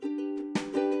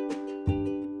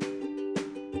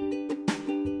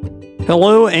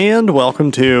Hello and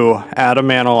welcome to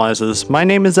Adam Analyzes. My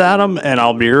name is Adam and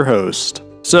I'll be your host.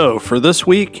 So for this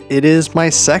week, it is my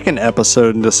second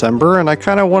episode in December and I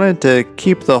kind of wanted to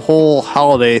keep the whole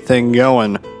holiday thing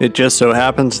going. It just so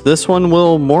happens this one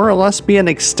will more or less be an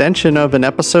extension of an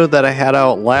episode that I had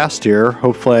out last year.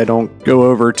 Hopefully I don't go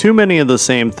over too many of the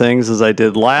same things as I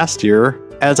did last year,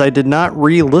 as I did not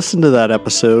re-listen to that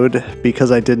episode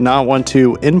because I did not want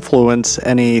to influence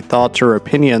any thoughts or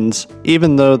opinions,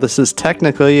 even though this is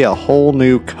technically a whole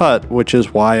new cut, which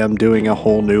is why I'm doing a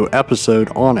whole new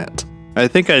episode on it. I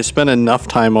think I spent enough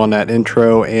time on that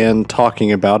intro and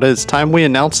talking about it. It's time we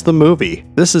announce the movie.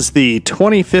 This is the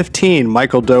 2015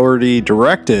 Michael Dougherty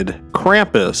directed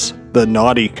Krampus, The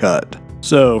Naughty Cut.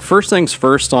 So first things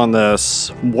first on this,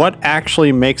 what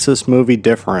actually makes this movie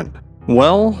different?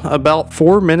 Well, about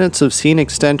 4 minutes of scene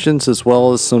extensions as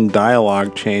well as some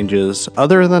dialogue changes.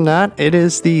 Other than that, it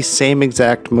is the same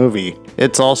exact movie.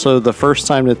 It's also the first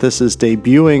time that this is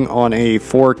debuting on a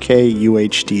 4K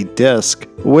UHD disc,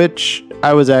 which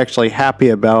I was actually happy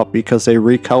about because they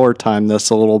recolor timed this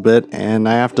a little bit, and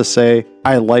I have to say,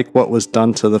 I like what was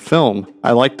done to the film.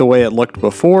 I like the way it looked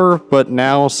before, but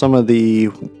now some of the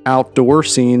outdoor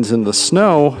scenes in the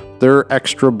snow, they're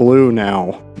extra blue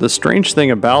now. The strange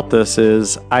thing about this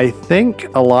is, I think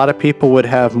a lot of people would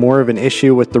have more of an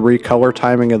issue with the recolor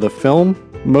timing of the film,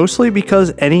 mostly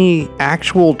because any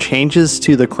actual changes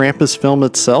to the Krampus film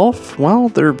itself, well,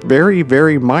 they're very,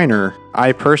 very minor.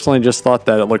 I personally just thought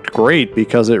that it looked great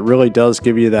because it really does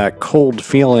give you that cold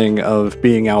feeling of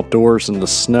being outdoors in the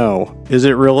snow. Is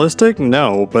it realistic?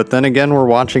 No, but then again, we're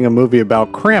watching a movie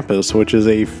about Krampus, which is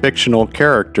a fictional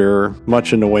character,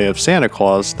 much in the way of Santa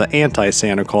Claus, the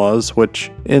anti-Santa Claus, which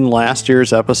in last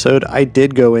year's episode, I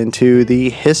did go into the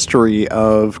history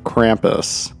of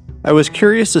Krampus. I was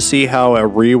curious to see how a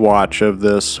rewatch of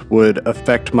this would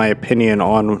affect my opinion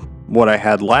on what I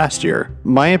had last year.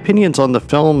 My opinions on the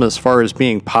film as far as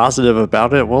being positive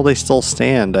about it, well, they still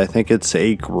stand. I think it's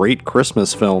a great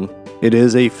Christmas film. It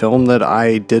is a film that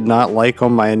I did not like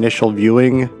on my initial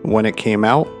viewing when it came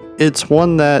out. It's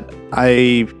one that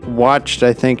I watched,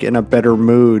 I think, in a better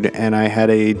mood, and I had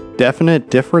a definite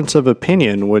difference of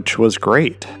opinion, which was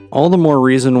great. All the more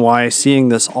reason why, seeing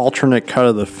this alternate cut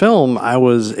of the film, I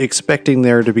was expecting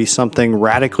there to be something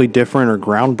radically different or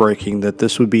groundbreaking, that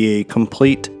this would be a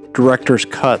complete director's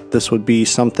cut. This would be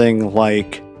something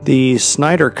like the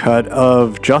Snyder cut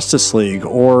of Justice League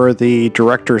or the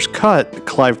director's cut,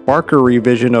 Clive Barker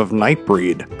revision of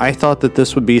Nightbreed. I thought that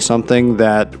this would be something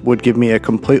that would give me a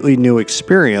completely new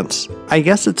experience. I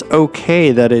guess it's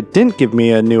okay that it didn't give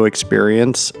me a new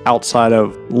experience outside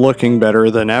of looking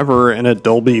better than ever in a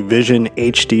Dolby Vision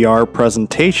HDR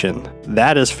presentation.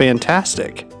 That is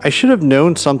fantastic. I should have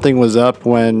known something was up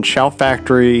when Shout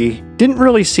Factory didn't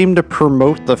really seem to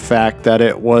promote the fact that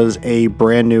it was a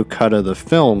brand new cut of the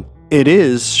film. It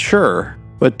is, sure,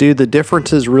 but do the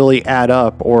differences really add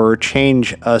up or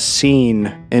change a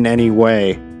scene in any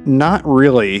way? Not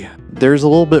really. There's a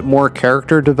little bit more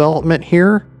character development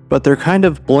here, but they're kind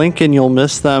of blink and you'll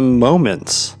miss them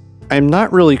moments. I'm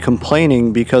not really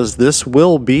complaining because this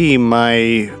will be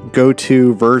my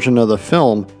go-to version of the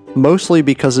film, mostly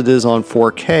because it is on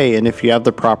 4K, and if you have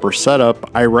the proper setup,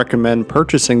 I recommend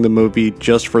purchasing the movie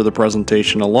just for the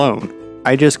presentation alone.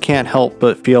 I just can't help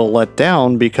but feel let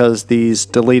down because these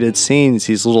deleted scenes,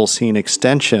 these little scene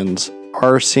extensions,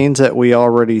 are scenes that we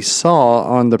already saw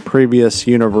on the previous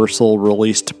Universal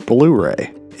released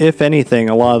Blu-ray. If anything,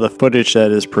 a lot of the footage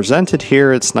that is presented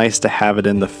here, it's nice to have it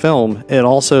in the film. It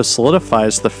also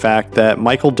solidifies the fact that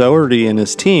Michael Dougherty and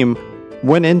his team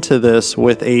went into this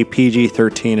with a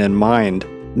PG-13 in mind.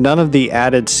 None of the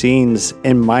added scenes,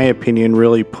 in my opinion,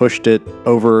 really pushed it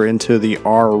over into the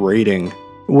R rating,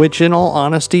 which in all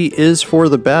honesty is for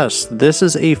the best. This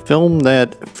is a film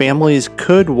that families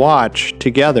could watch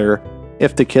together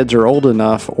if the kids are old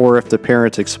enough or if the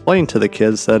parents explain to the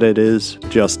kids that it is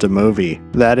just a movie.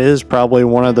 That is probably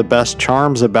one of the best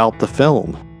charms about the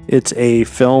film. It's a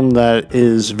film that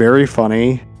is very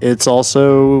funny. It's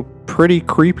also pretty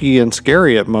creepy and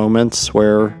scary at moments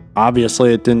where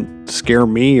obviously it didn't scare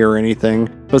me or anything,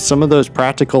 but some of those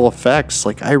practical effects,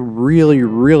 like I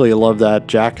really love that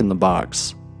Jack in the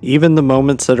Box. Even the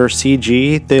moments that are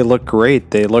CG, they look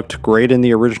great. They looked great in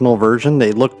the original version.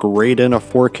 They look great in a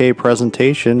 4K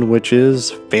presentation, which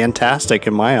is fantastic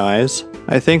in my eyes.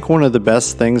 I think one of the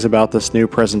best things about this new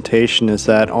presentation is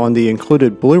that on the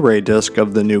included Blu-ray disc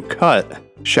of the new cut,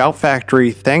 Shout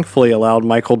Factory thankfully allowed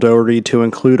Michael Dougherty to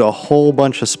include a whole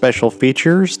bunch of special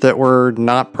features that were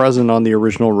not present on the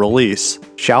original release.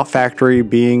 Shout Factory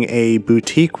being a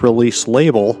boutique release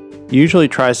label, usually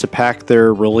tries to pack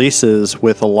their releases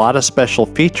with a lot of special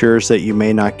features that you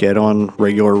may not get on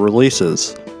regular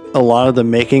releases. A lot of the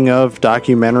making of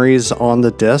documentaries on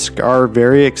the disc are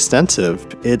very extensive.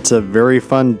 It's a very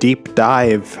fun deep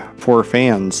dive for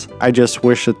fans. I just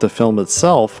wish that the film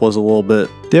itself was a little bit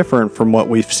different from what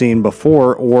we've seen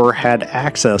before or had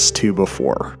access to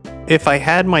before. If I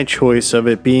had my choice of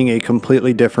it being a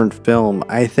completely different film,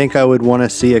 I think I would want to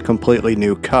see a completely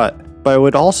new cut. But I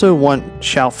would also want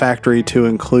Shout Factory to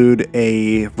include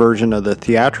a version of the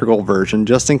theatrical version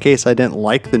just in case I didn't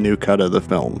like the new cut of the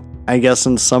film. I guess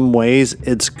in some ways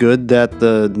it's good that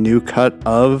the new cut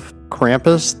of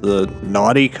Krampus, the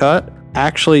naughty cut,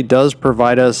 actually does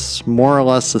provide us more or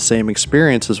less the same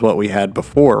experience as what we had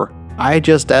before. I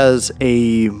just, as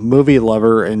a movie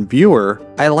lover and viewer,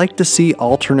 I like to see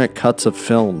alternate cuts of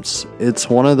films. It's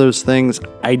one of those things,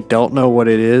 I don't know what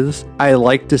it is. I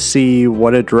like to see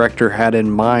what a director had in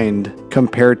mind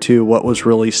compared to what was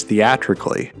released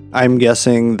theatrically. I'm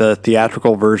guessing the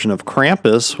theatrical version of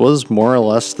Krampus was more or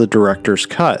less the director's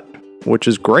cut, which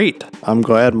is great. I'm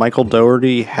glad Michael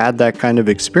Dougherty had that kind of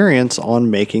experience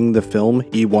on making the film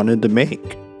he wanted to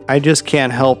make. I just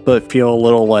can't help but feel a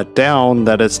little let down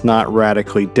that it's not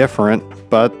radically different,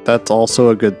 but that's also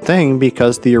a good thing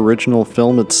because the original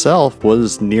film itself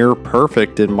was near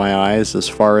perfect in my eyes as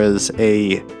far as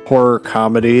a horror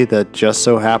comedy that just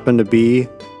so happened to be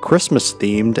Christmas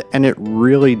themed, and it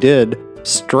really did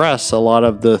stress a lot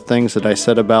of the things that I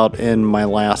said about in my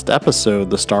last episode,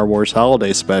 the Star Wars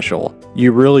Holiday Special.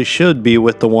 You really should be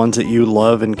with the ones that you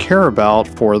love and care about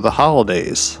for the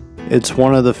holidays. It's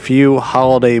one of the few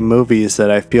holiday movies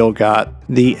that I feel got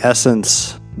the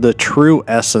essence, the true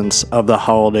essence of the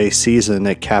holiday season.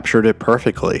 It captured it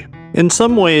perfectly. In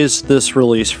some ways, this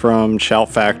release from Shout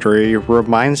Factory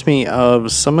reminds me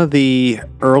of some of the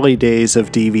early days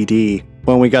of DVD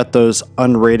when we got those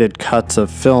unrated cuts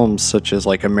of films such as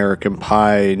like American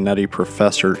Pie, Nutty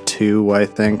Professor 2, I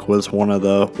think was one of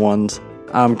the ones.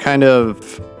 I'm kind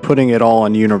of putting it all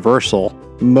on Universal,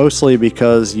 mostly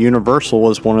because Universal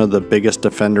was one of the biggest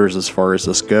defenders as far as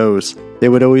this goes. They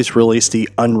would always release the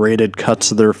unrated cuts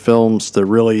of their films, the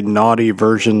really naughty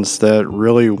versions that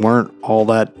really weren't all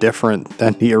that different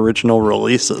than the original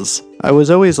releases. I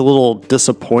was always a little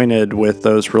disappointed with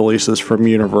those releases from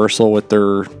Universal with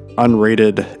their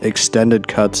unrated extended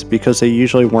cuts because they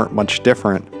usually weren't much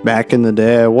different. Back in the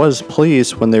day, I was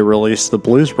pleased when they released the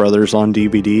Blues Brothers on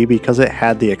DVD because it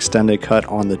had the extended cut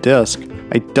on the disc.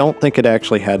 I don't think it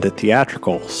actually had the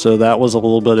theatrical, so that was a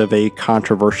little bit of a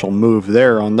controversial move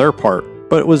there on their part.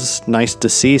 But it was nice to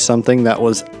see something that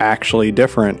was actually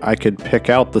different. I could pick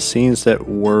out the scenes that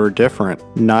were different,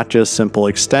 not just simple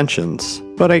extensions.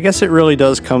 But I guess it really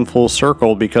does come full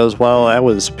circle because while I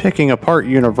was picking apart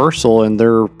Universal and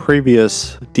their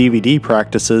previous DVD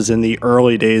practices in the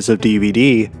early days of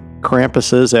DVD,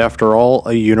 Krampus is, after all,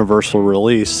 a Universal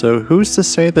release, so who's to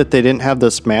say that they didn't have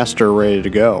this master ready to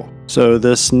go? So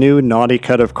this new naughty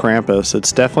cut of Krampus,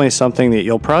 it's definitely something that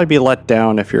you'll probably be let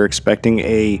down if you're expecting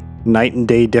a night and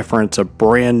day difference, a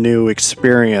brand new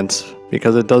experience,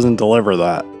 because it doesn't deliver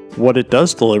that. What it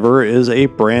does deliver is a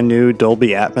brand new Dolby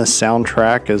Atmos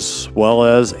soundtrack as well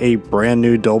as a brand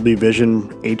new Dolby Vision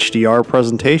HDR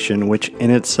presentation, which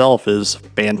in itself is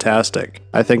fantastic.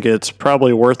 I think it's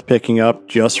probably worth picking up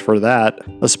just for that,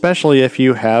 especially if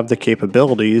you have the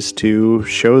capabilities to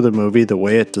show the movie the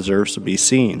way it deserves to be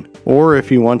seen. Or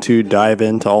if you want to dive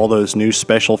into all those new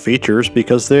special features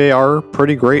because they are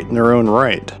pretty great in their own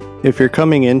right. If you're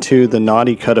coming into the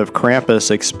naughty cut of Krampus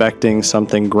expecting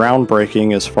something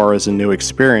groundbreaking as far as a new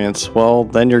experience, well,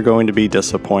 then you're going to be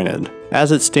disappointed.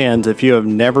 As it stands, if you have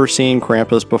never seen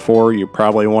Krampus before, you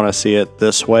probably want to see it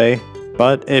this way,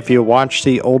 but if you watch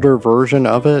the older version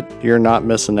of it, you're not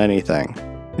missing anything.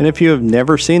 And if you have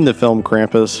never seen the film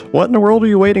Krampus, what in the world are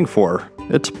you waiting for?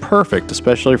 It's perfect,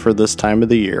 especially for this time of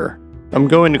the year. I'm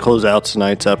going to close out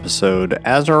tonight's episode.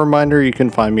 As a reminder, you can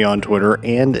find me on Twitter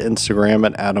and Instagram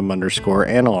at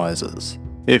Adam_analyzes.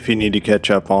 If you need to catch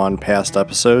up on past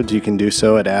episodes, you can do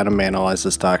so at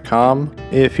adamanalyzes.com.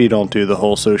 If you don't do the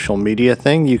whole social media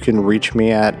thing, you can reach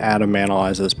me at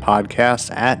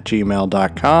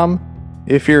adamanalyzespodcast@gmail.com.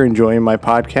 If you're enjoying my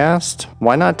podcast,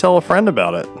 why not tell a friend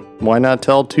about it? Why not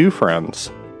tell 2 friends?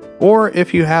 Or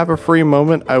if you have a free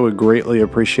moment, I would greatly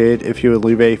appreciate if you would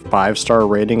leave a 5-star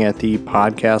rating at the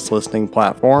podcast listening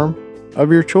platform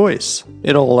of your choice.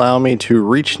 It'll allow me to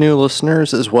reach new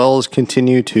listeners as well as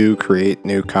continue to create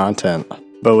new content.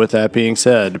 But with that being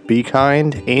said, be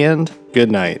kind and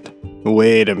good night.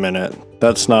 Wait a minute.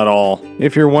 that's not all.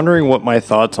 If you're wondering what my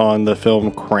thoughts on the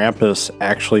film Krampus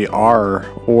actually are,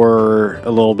 or a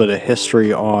little bit of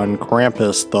history on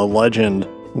Krampus, the legend,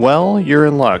 well, you're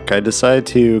in luck. I decided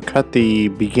to cut the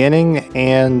beginning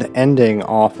and ending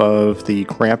off of the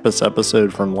Krampus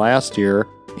episode from last year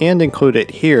and include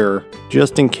it here,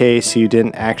 just in case you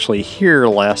didn't actually hear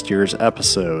last year's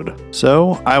episode.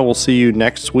 So, I will see you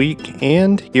next week,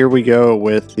 and here we go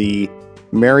with the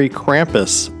Merry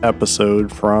Krampus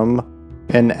episode from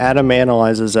an Adam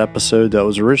Analyzes episode that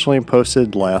was originally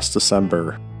posted last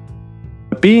December.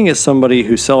 Being as somebody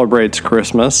who celebrates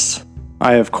Christmas,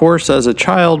 I, of course, as a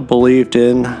child, believed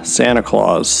in Santa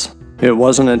Claus. It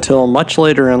wasn't until much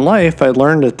later in life I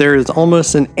learned that there is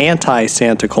almost an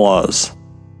anti-Santa Claus,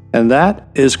 and that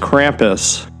is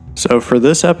Krampus. So for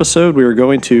this episode, we are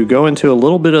going to go into a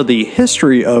little bit of the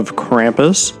history of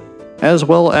Krampus, as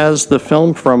well as the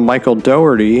film from Michael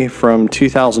Dougherty from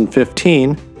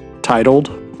 2015, titled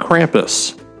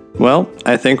Krampus. Well,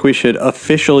 I think we should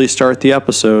officially start the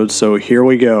episode, so here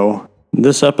we go.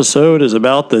 This episode is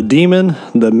about the demon,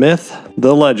 the myth,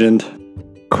 the legend,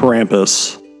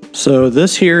 Krampus. So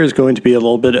this here is going to be a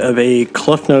little bit of a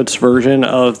Cliff Notes version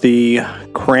of the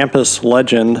Krampus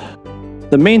legend.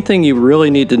 The main thing you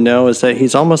really need to know is that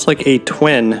he's almost like a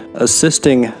twin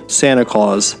assisting Santa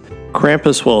Claus.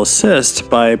 Krampus will assist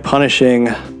by punishing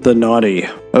the naughty.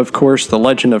 Of course, the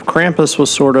legend of Krampus was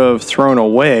sort of thrown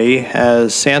away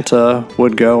as Santa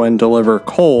would go and deliver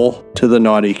coal to the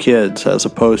naughty kids, as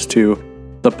opposed to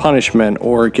the punishment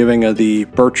or giving of the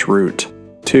birch root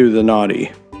to the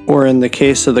naughty. Or in the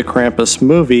case of the Krampus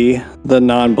movie, the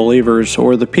non-believers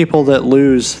or the people that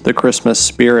lose the Christmas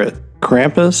spirit.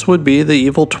 Krampus would be the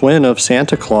evil twin of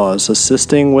Santa Claus,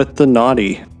 assisting with the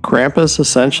naughty. Krampus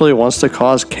essentially wants to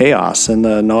cause chaos in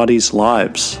the naughty's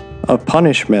lives, a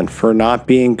punishment for not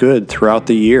being good throughout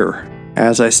the year.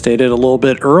 As I stated a little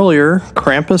bit earlier,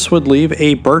 Krampus would leave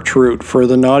a birch root for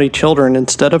the naughty children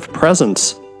instead of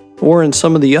presents. Or in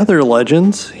some of the other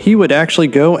legends, he would actually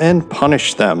go and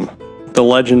punish them. The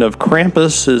legend of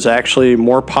Krampus is actually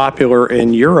more popular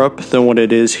in Europe than what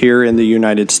it is here in the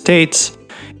United States.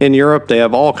 In Europe, they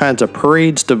have all kinds of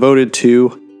parades devoted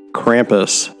to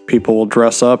Krampus. People will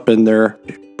dress up in their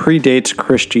predates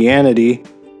Christianity.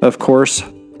 Of course,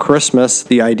 Christmas,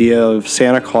 the idea of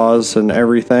Santa Claus and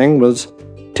everything, was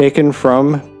taken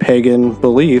from pagan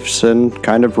beliefs and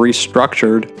kind of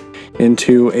restructured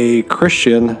into a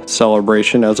Christian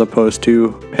celebration as opposed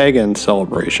to pagan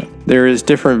celebration. There is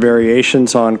different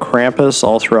variations on Krampus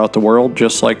all throughout the world,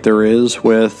 just like there is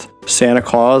with Santa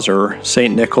Claus or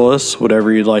Saint Nicholas,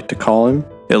 whatever you'd like to call him.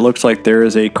 It looks like there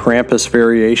is a Krampus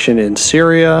variation in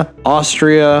Syria,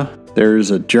 Austria,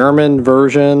 there's a German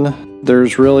version.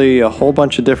 There's really a whole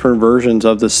bunch of different versions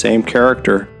of the same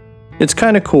character. It's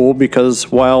kind of cool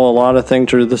because while a lot of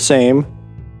things are the same,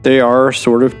 they are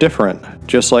sort of different,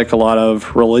 just like a lot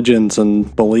of religions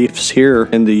and beliefs here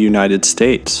in the United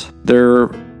States. They're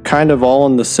kind of all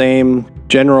in the same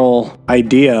general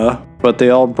idea, but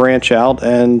they all branch out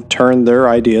and turn their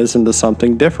ideas into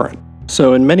something different.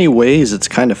 So in many ways, it's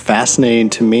kind of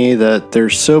fascinating to me that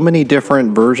there's so many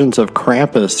different versions of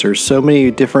Krampus. There's so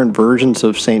many different versions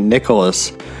of St.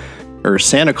 Nicholas or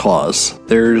Santa Claus.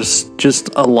 There's just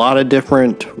a lot of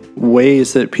different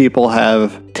ways that people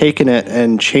have taken it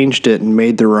and changed it and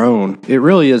made their own. It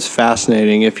really is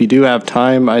fascinating. If you do have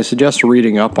time, I suggest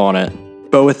reading up on it.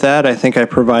 But with that, I think I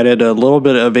provided a little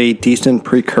bit of a decent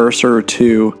precursor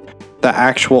to the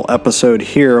actual episode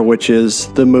here, which is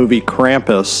the movie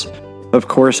Krampus. Of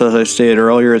course, as I stated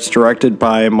earlier, it's directed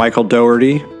by Michael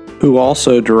Dougherty, who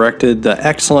also directed the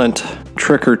excellent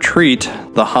Trick or Treat,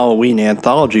 the Halloween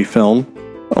anthology film,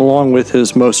 along with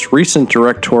his most recent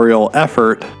directorial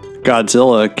effort,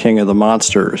 Godzilla, King of the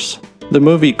Monsters. The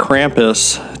movie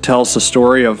Krampus tells the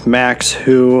story of Max,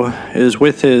 who is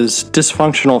with his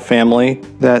dysfunctional family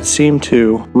that seem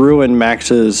to ruin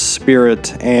Max's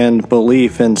spirit and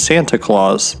belief in Santa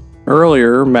Claus.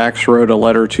 Earlier, Max wrote a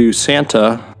letter to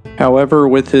Santa. However,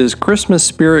 with his Christmas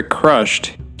spirit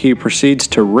crushed, he proceeds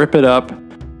to rip it up,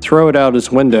 throw it out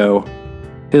his window.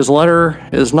 His letter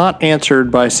is not answered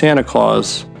by Santa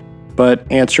Claus, but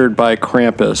answered by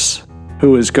Krampus,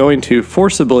 who is going to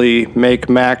forcibly make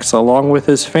Max, along with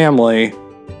his family,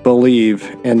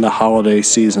 believe in the holiday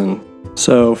season.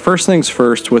 So first things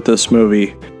first with this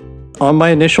movie. On my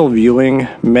initial viewing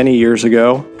many years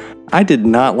ago, I did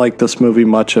not like this movie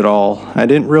much at all. I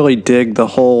didn't really dig the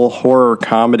whole horror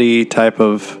comedy type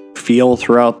of feel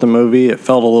throughout the movie. It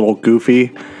felt a little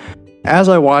goofy. As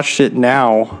I watched it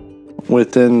now,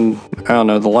 within,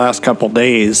 the last couple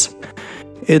days,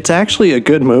 it's actually a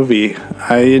good movie.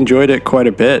 I enjoyed it quite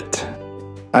a bit.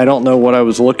 I don't know what I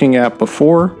was looking at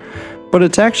before, but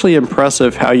it's actually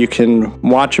impressive how you can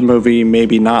watch a movie,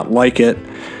 maybe not like it,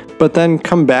 but then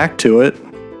come back to it,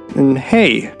 and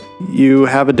hey, you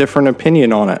have a different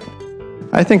opinion on it.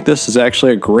 I think this is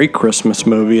actually a great Christmas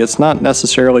movie. It's not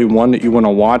necessarily one that you want to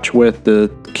watch with the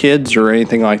kids or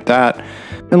anything like that,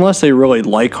 unless they really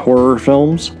like horror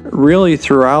films. Really,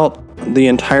 throughout the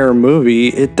entire movie,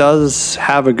 it does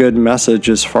have a good message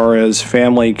as far as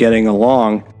family getting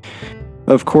along.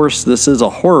 Of course, this is a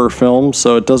horror film,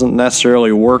 so it doesn't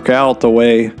necessarily work out the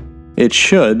way it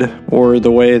should, or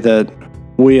the way that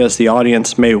we as the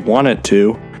audience may want it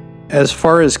to. As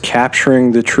far as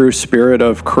capturing the true spirit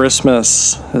of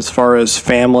Christmas, as far as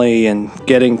family and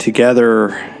getting together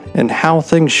and how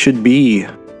things should be,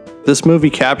 this movie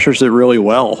captures it really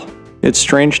well. It's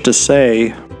strange to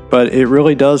say, but it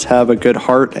really does have a good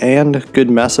heart and good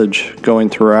message going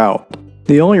throughout.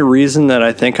 The only reason that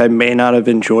I think I may not have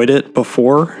enjoyed it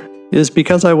before is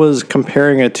because I was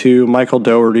comparing it to Michael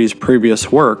Dougherty's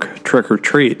previous work, Trick or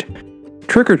Treat.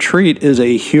 Trick or Treat is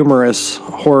a humorous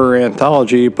horror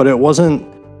anthology, but it wasn't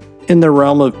in the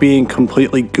realm of being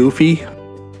completely goofy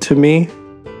to me.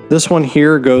 This one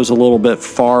here goes a little bit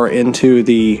far into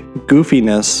the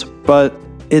goofiness, but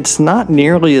it's not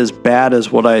nearly as bad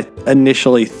as what I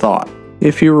initially thought.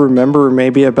 If you remember,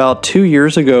 maybe about 2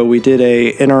 years ago, we did a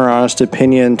In Our Honest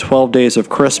Opinion 12 Days of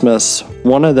Christmas.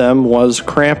 One of them was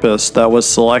Krampus that was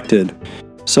selected.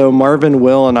 So Marvin,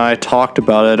 Will, and I talked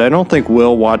about it. I don't think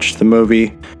Will watched the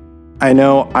movie. I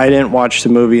know I didn't watch the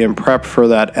movie in prep for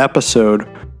that episode.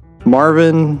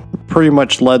 Marvin pretty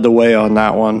much led the way on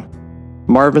that one.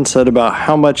 Marvin said about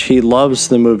how much he loves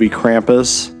the movie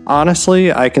Krampus.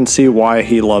 Honestly, I can see why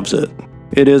he loves it.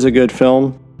 It is a good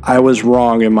film. I was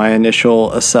wrong in my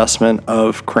initial assessment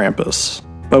of Krampus.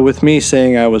 But with me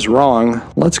saying I was wrong,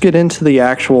 let's get into the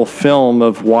actual film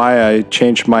of why I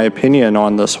changed my opinion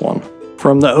on this one.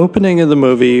 From the opening of the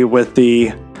movie with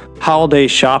the holiday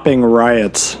shopping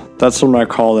riots, that's what I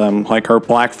call them, like our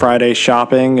Black Friday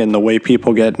shopping and the way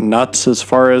people get nuts as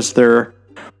far as they're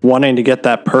wanting to get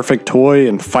that perfect toy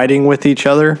and fighting with each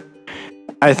other.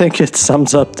 I think it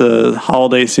sums up the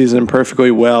holiday season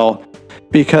perfectly well,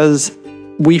 because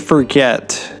we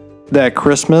forget that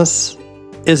Christmas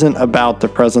isn't about the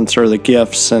presents or the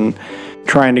gifts and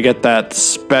trying to get that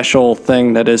special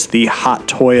thing that is the hot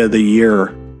toy of the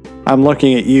year. I'm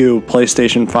looking at you,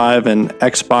 PlayStation 5 and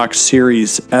Xbox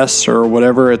Series S or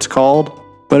whatever it's called,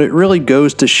 but it really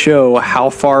goes to show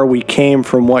how far we came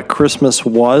from what Christmas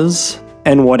was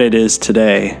and what it is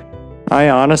today. I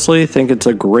honestly think it's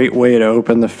a great way to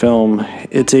open the film.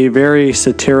 It's a very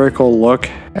satirical look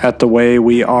at the way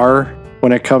we are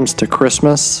when it comes to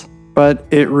Christmas, but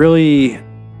it really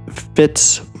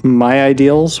fits my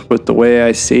ideals with the way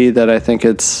I see that. I think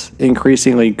it's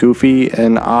increasingly goofy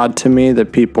and odd to me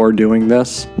that people are doing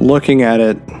this. Looking at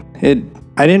it,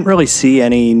 I didn't really see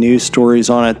any news stories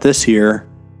on it this year,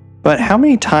 but how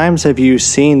many times have you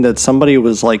seen that somebody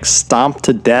was like stomped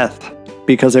to death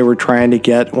because they were trying to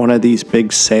get one of these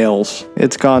big sales?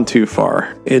 It's gone too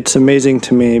far. It's amazing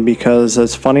to me because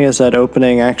as funny as that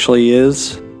opening actually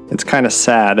is, it's kind of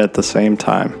sad at the same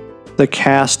time. The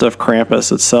cast of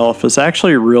Krampus itself is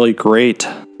actually really great.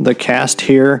 The cast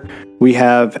here, we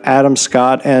have Adam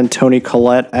Scott and Toni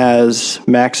Collette as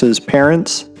Max's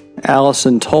parents,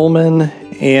 Allison Tolman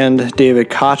and David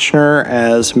Kochner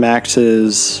as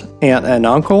Max's aunt and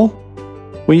uncle.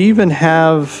 We even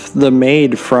have the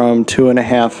maid from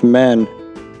 2.5 Men,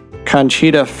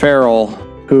 Conchita Ferrell,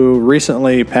 who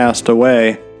recently passed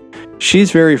away.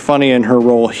 She's very funny in her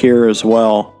role here as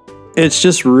well. It's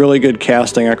just really good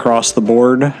casting across the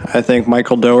board. I think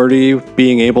Michael Dougherty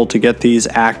being able to get these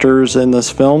actors in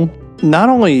this film, not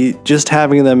only just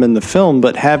having them in the film,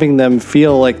 but having them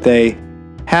feel like they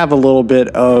have a little bit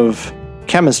of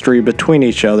chemistry between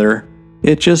each other.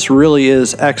 It just really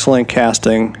is excellent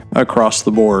casting across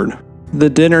the board. The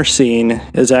dinner scene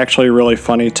is actually really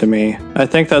funny to me. I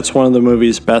think that's one of the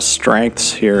movie's best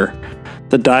strengths here.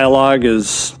 The dialogue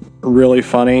is really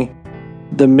funny.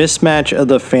 The mismatch of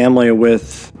the family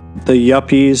with the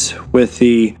yuppies, with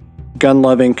the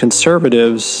gun-loving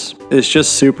conservatives, is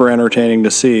just super entertaining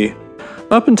to see.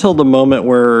 Up until the moment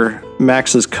where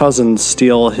Max's cousins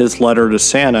steal his letter to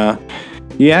Santa,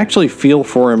 you actually feel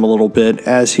for him a little bit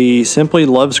as he simply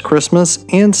loves Christmas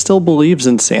and still believes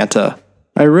in Santa.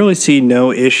 I really see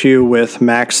no issue with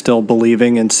Max still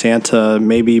believing in Santa,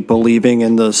 maybe believing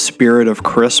in the spirit of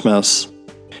Christmas.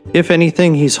 If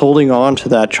anything, he's holding on to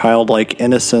that childlike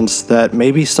innocence that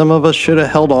maybe some of us should have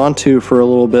held on to for a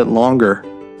little bit longer.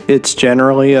 It's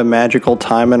generally a magical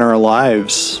time in our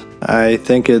lives. I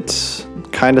think it's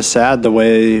kind of sad the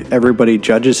way everybody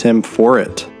judges him for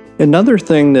it. Another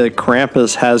thing that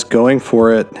Krampus has going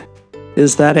for it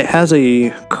is that it has a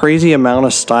crazy amount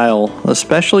of style,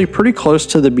 especially pretty close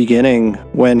to the beginning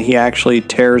when he actually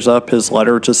tears up his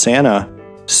letter to Santa.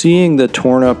 Seeing the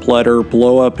torn up letter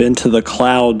blow up into the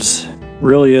clouds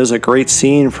really is a great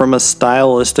scene from a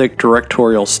stylistic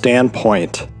directorial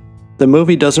standpoint. The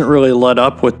movie doesn't really let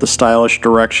up with the stylish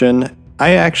direction.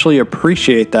 I actually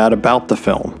appreciate that about the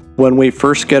film. When we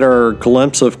first get our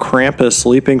glimpse of Krampus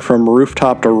leaping from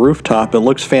rooftop to rooftop, it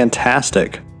looks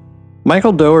fantastic.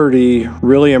 Michael Dougherty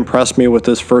really impressed me with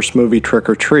his first movie, Trick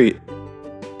or Treat.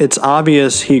 It's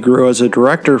obvious he grew as a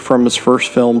director from his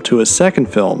first film to his second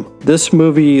film. This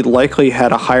movie likely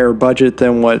had a higher budget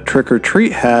than what Trick or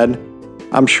Treat had.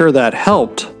 I'm sure that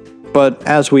helped, but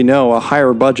as we know, a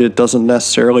higher budget doesn't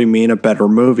necessarily mean a better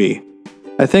movie.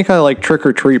 I think I like Trick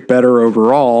or Treat better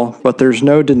overall, but there's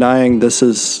no denying this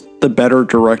is the better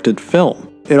directed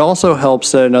film. It also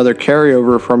helps that another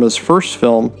carryover from his first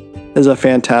film is a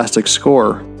fantastic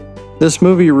score. This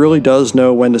movie really does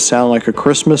know when to sound like a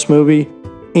Christmas movie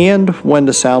and when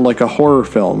to sound like a horror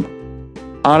film.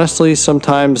 Honestly,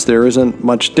 sometimes there isn't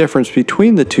much difference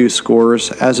between the two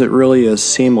scores as it really is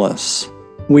seamless.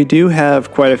 We do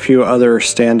have quite a few other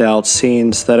standout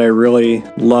scenes that I really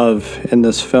love in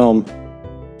this film.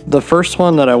 The first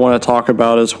one that I want to talk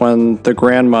about is when the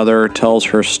grandmother tells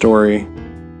her story.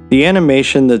 The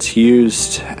animation that's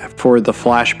used for the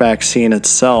flashback scene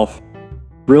itself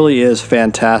really is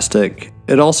fantastic.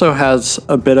 It also has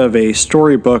a bit of a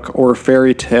storybook or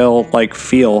fairy tale-like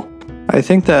feel. I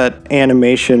think that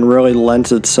animation really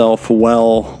lends itself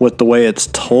well with the way it's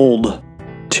told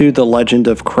to the legend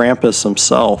of Krampus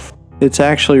himself. It's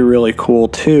actually really cool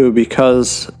too,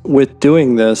 because with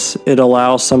doing this, it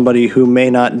allows somebody who may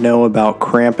not know about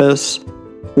Krampus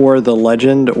or the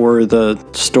legend or the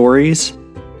stories.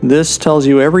 This tells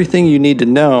you everything you need to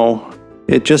know.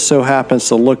 It just so happens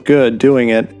to look good doing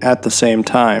it at the same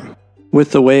time.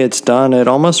 With the way it's done, it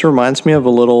almost reminds me of a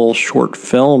little short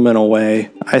film in a way.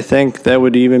 I think that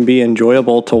would even be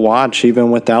enjoyable to watch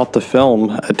even without the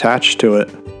film attached to it.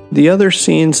 The other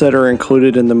scenes that are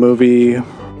included in the movie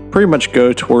pretty much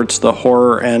go towards the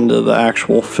horror end of the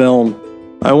actual film.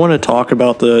 I want to talk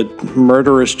about the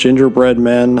murderous gingerbread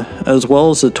men as well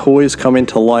as the toys coming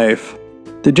to life.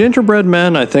 The gingerbread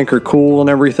men I think are cool and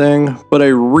everything, but I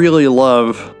really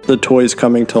love the toys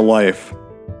coming to life.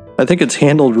 I think it's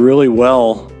handled really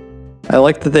well. I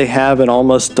like that they have an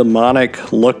almost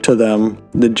demonic look to them.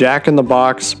 The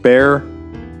Jack-in-the-Box, Bear,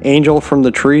 Angel from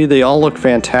the Tree, they all look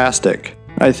fantastic.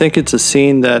 I think it's a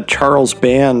scene that Charles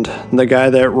Band, the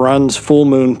guy that runs Full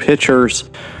Moon Pictures,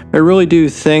 I really do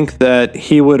think that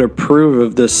he would approve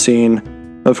of this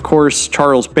scene. Of course,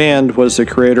 Charles Band was the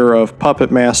creator of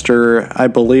Puppet Master, I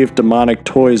believe Demonic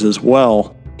Toys as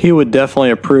well. He would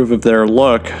definitely approve of their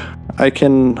look. I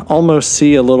can almost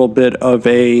see a little bit of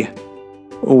a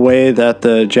way that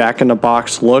the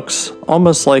Jack-in-the-Box looks,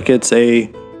 almost like it's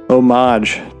a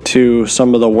homage to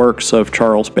some of the works of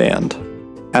Charles Band.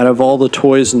 Out of all the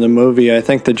toys in the movie, I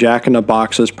think the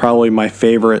Jack-in-the-Box is probably my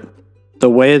favorite. The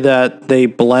way that they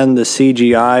blend the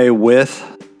CGI with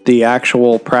the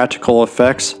actual practical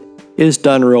effects is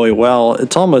done really well.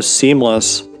 It's almost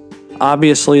seamless.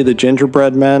 Obviously, the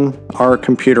gingerbread men are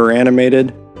computer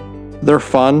animated. They're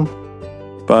fun,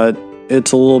 but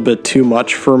it's a little bit too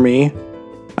much for me.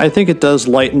 I think it does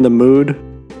lighten the mood.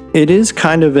 It is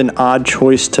kind of an odd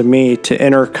choice to me to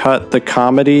intercut the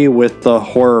comedy with the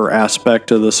horror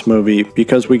aspect of this movie,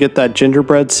 because we get that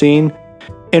gingerbread scene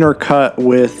intercut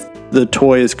with the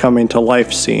toys coming to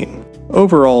life scene.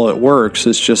 Overall it works,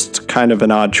 it's just kind of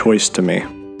an odd choice to me.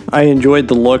 I enjoyed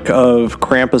the look of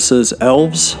Krampus's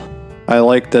elves. I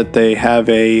like that they have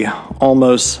a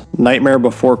almost Nightmare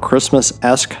Before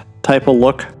Christmas-esque type of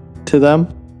look to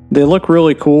them. They look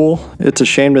really cool. It's a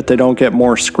shame that they don't get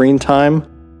more screen time.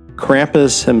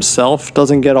 Krampus himself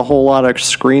doesn't get a whole lot of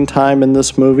screen time in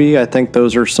this movie. I think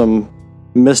those are some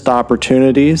missed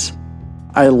opportunities.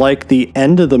 I like the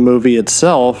end of the movie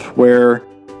itself, where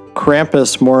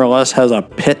Krampus more or less has a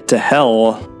pit to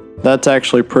hell. That's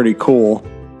actually pretty cool.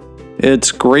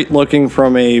 It's great looking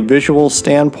from a visual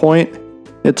standpoint.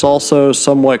 It's also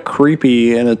somewhat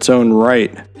creepy in its own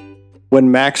right.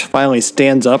 When Max finally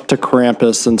stands up to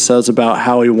Krampus and says about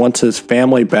how he wants his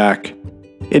family back,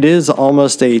 it is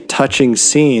almost a touching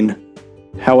scene.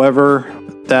 However,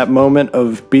 that moment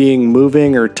of being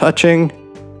moving or touching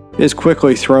is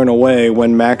quickly thrown away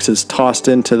when Max is tossed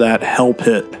into that hell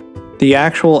pit. The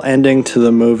actual ending to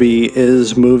the movie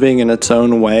is moving in its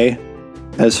own way,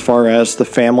 as far as the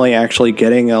family actually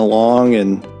getting along,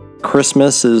 and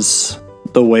Christmas is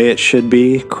the way it should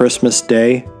be, Christmas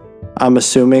Day. I'm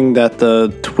assuming that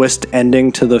the twist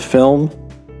ending to the film,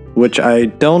 which I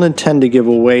don't intend to give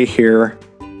away here,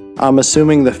 I'm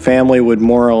assuming the family would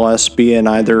more or less be in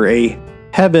either a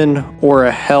heaven or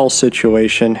a hell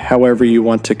situation, however you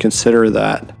want to consider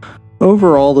that.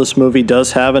 Overall, this movie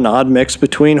does have an odd mix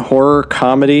between horror,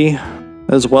 comedy,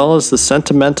 as well as the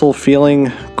sentimental feeling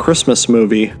Christmas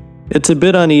movie. It's a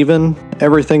bit uneven,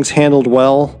 everything's handled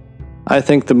well. I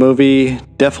think the movie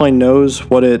definitely knows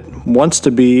what it wants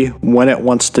to be when it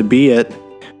wants to be it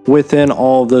within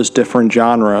all of those different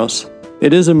genres.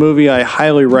 It is a movie I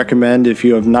highly recommend if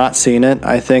you have not seen it.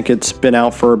 I think it's been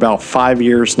out for about 5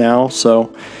 years now,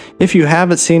 so if you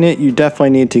haven't seen it, you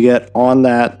definitely need to get on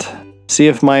that. See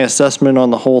if my assessment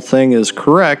on the whole thing is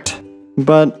correct,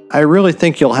 but I really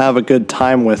think you'll have a good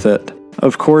time with it.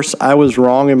 Of course, I was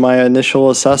wrong in my initial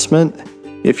assessment.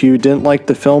 If you didn't like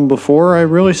the film before, I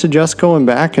really suggest going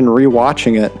back and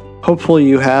rewatching it. Hopefully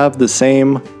you have the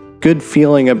same good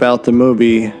feeling about the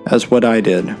movie as what I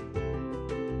did.